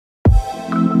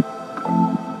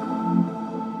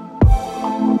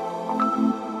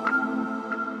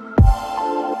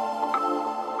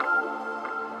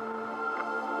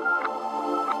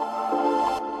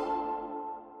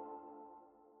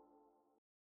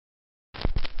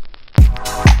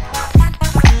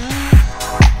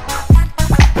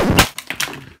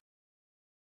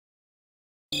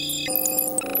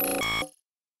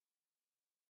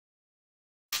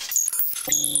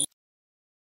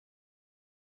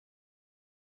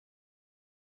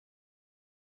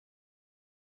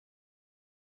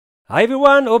Hi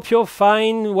everyone, hope you're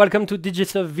fine. Welcome to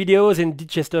DJStuff videos and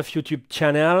DJStuff YouTube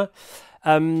channel.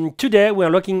 Today we are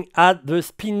looking at the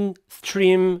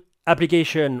SpinstreaM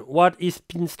application. What is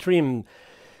SpinstreaM?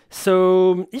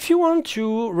 So if you want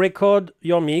to record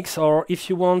your mix, or if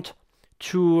you want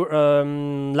to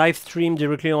live stream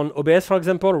directly on OBS, for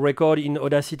example, record in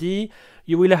Audacity,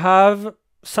 you will have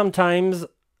sometimes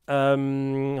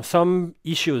some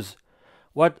issues.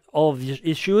 What are the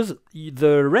issues?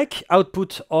 The rec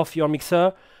output of your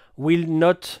mixer will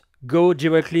not go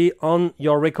directly on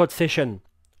your record session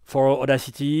for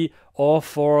Audacity or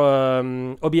for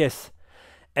OBS,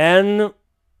 and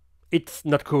it's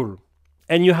not cool.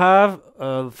 And you have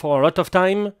for a lot of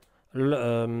time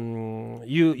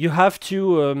you have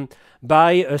to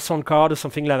buy a sound card or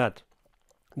something like that.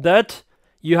 But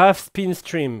you have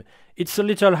SpinstreaM. It's a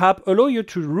little app allow you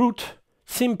to route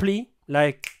simply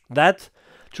like that,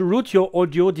 to route your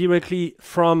audio directly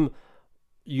from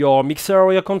your mixer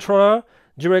or your controller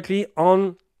directly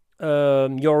on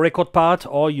your record part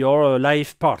or your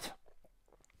live part.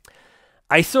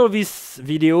 I saw this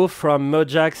video from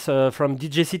Mojax from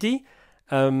DJ City,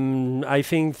 I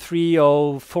think 3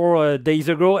 or 4 days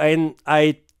ago, and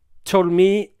I told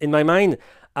me in my mind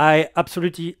I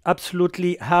absolutely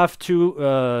have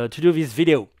to do this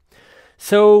video.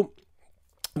 So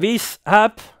this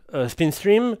app,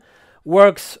 SpinstreaM,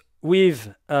 works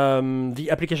with the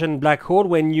application Black Hole.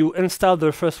 When you install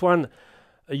the first one,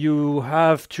 you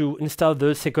have to install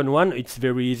the second one. It's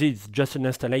very easy, it's just an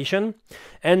installation.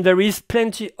 And there is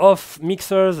plenty of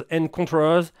mixers and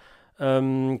controllers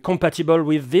compatible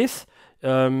with this.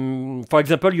 For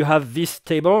example, you have this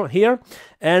table here,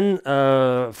 and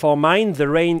for mine, the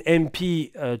Rain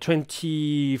MP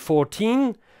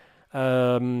 2014,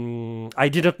 I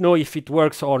didn't know if it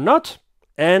works or not,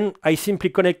 and I simply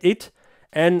connect it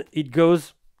and it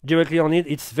goes directly on it.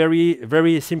 It's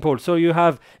very simple. So you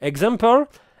have example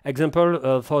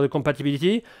for the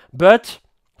compatibility, but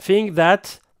think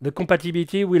that the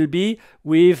compatibility will be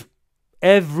with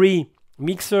every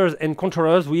mixers and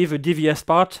controllers with a DVS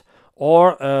part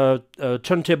or a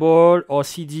turntable or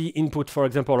CD input, for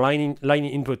example, line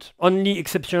input. Only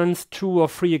exceptions, 2 or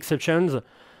 3 exceptions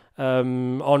are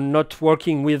not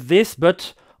working with this,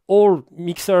 but all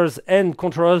mixers and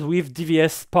controllers with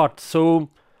DVS part. So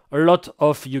a lot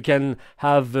of, you can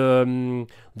have the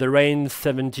Rain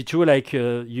 72 like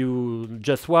you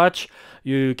just watch.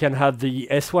 You can have the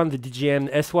S1, the DJM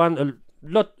S1, a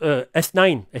lot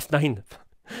S9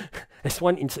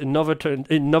 S1 is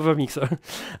another mixer,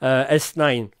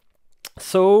 S9.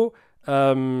 So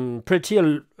pretty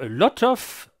a lot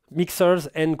of mixers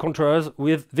and controllers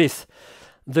with this.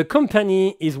 The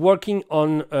company is working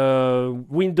on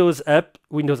Windows app.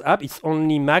 It's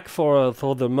only Mac for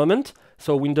the moment.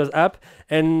 So Windows app,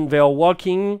 and they are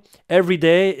working every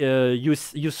day. You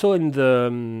saw in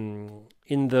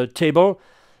the table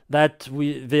that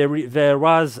there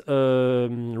was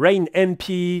Rain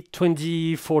MP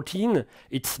 2014.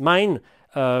 It's mine.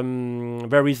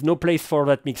 There is no place for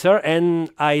that mixer,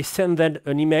 and I sent them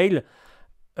an email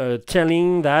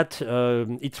telling that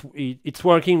it's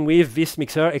working with this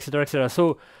mixer, etc., etc.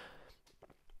 So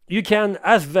you can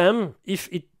ask them if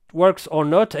it works or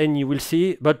not, and you will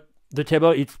see. But the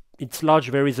table, it's large.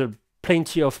 There is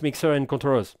plenty of mixer and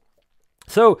controllers.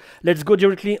 So let's go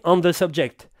directly on the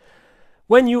subject.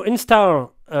 When you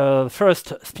install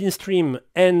first SpinstreaM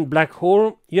and Black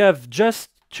Hole, you have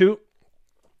just to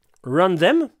run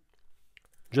them,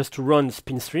 just to run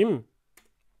SpinstreaM,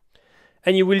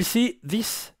 and you will see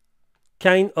this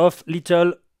kind of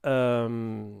little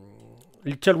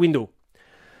window.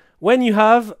 When you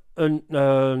have an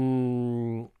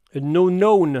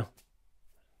unknown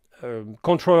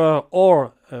controller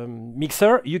or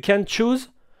mixer, you can choose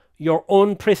your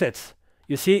own presets.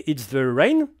 You see, it's the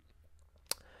Rain,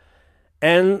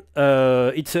 and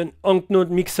it's an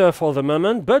unknown mixer for the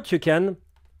moment, but you can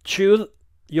choose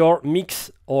your mix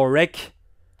or rec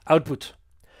output.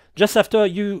 Just after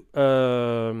you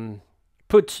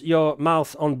put your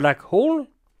mouse on Black Hole,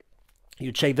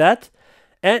 you check that,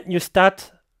 and you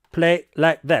start play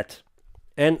like that.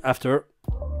 And after,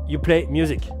 you play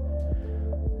music.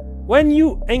 When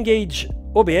you engage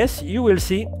OBS, you will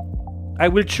see I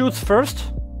will choose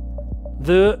first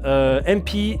the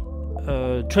MP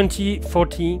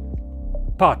 2040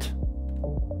 part,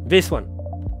 this one,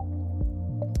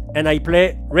 and I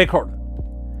play record,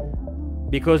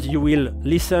 because you will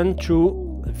listen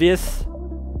to this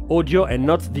audio and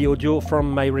not the audio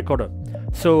from my recorder.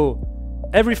 So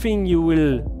everything you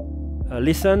will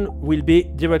listen will be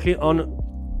directly on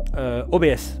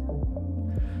OBS.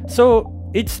 So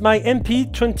it's my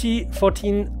MP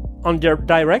 2014 on the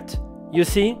direct. You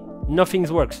see nothing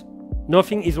works.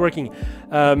 Nothing is working.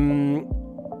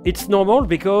 It's normal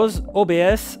because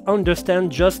OBS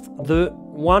understands just the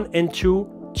 1 and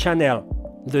 2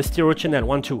 channel, the stereo channel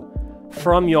 1, 2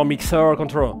 from your mixer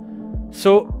controller.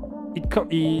 So it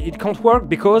can't work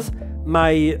because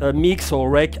my mix or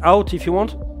rec out, if you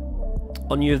want,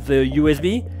 on the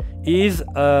USB is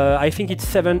I think it's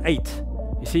 7, 8.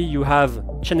 You see, you have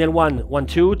channel 1, 1,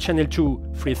 2, channel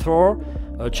 2, 3,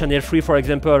 4, channel 3, for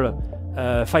example,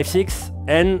 5, 6,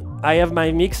 and I have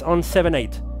my mix on 7,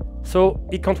 8. So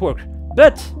it can't work.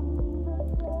 But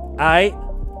I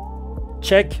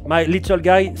check my little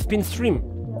guy SpinstreaM,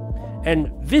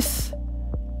 and this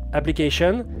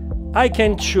application I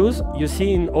can choose, you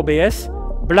see in OBS,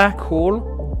 black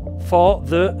hole for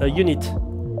the unit,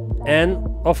 and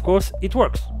of course it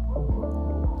works.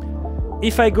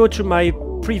 If I go to my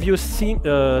previous scene,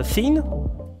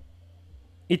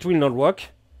 it will not work,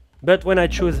 but when I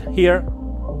choose here,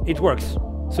 it works.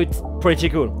 So it's pretty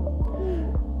cool.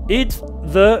 It's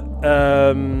the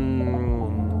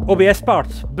OBS part,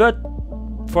 but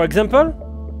for example,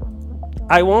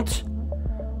 I want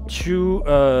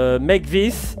to make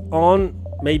this on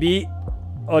maybe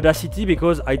Audacity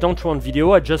because I don't want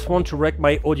video, I just want to rec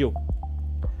my audio.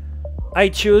 I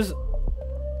choose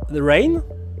the rain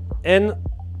and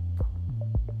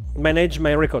manage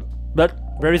my record, but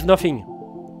there is nothing.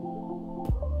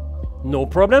 No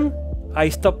problem. I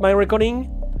stop my recording,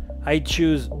 I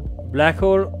choose black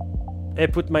hole, I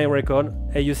put my record,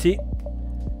 and you see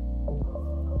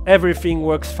everything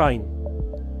works fine.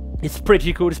 It's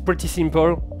pretty cool, it's pretty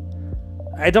simple.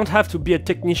 I don't have to be a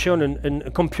technician and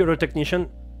a computer technician.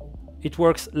 It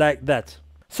works like that.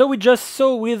 So we just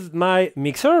saw with my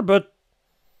mixer, but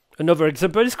another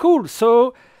example is cool.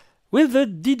 So with the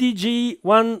DDG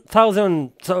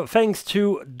 1000, so thanks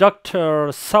to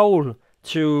Dr. Saul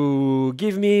to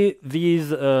give me these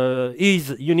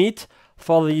his unit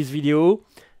for this video.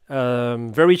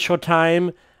 Very short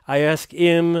time. I asked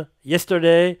him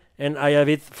yesterday, and I have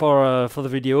it for the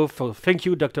video. Thank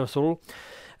you, Dr. Saul.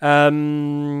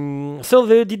 So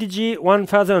the DDG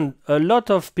 1000,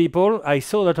 I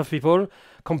saw a lot of people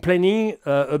complaining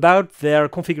about their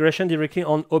configuration directly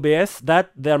on OBS,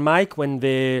 that their mic, when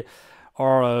they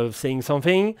are saying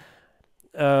something,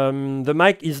 the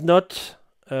mic is not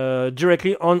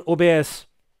directly on OBS.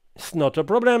 It's not a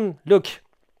problem. Look,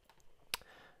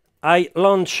 I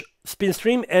launch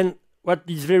SpinstreaM, and what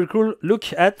is very cool,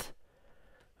 look at,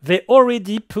 they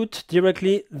already put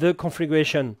directly the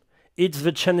configuration. It's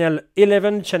the channel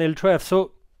 11, channel 12,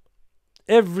 so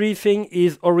everything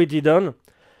is already done.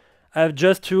 I have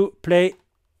just to play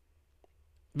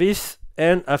this,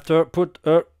 and after put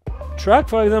a track,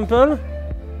 for example,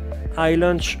 I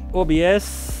launch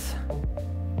OBS.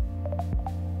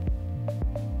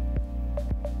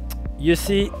 You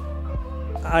see,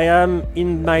 I am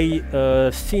in my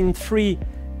scene 3,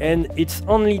 and it's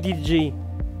only DDG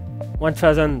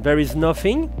 1000. There is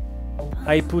nothing.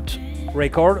 I put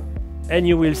record, and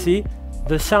you will see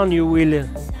the sound you will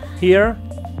hear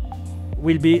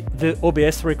will be the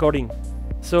OBS recording.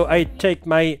 So I take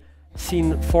my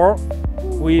scene 4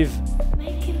 with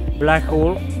black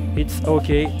hole, it's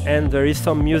okay, and there is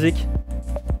some music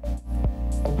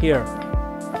here.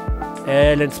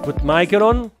 And let's put Michael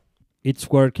on. It's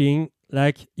working,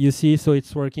 like you see, so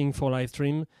it's working for live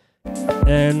stream.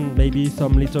 And maybe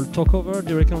some little talk over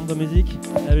directly on the music.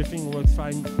 Everything works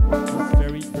fine. It's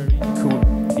very, very cool.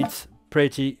 It's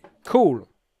pretty cool.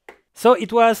 So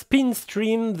it was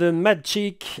SpinstreaM, the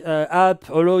magic app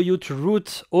allow you to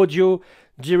route audio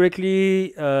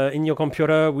directly in your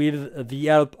computer with the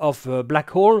help of black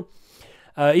hole.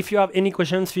 If you have any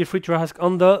questions, feel free to ask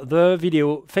under the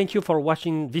video. Thank you for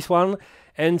watching this one,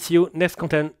 and see you next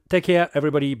content. Take care,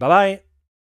 everybody. Bye bye.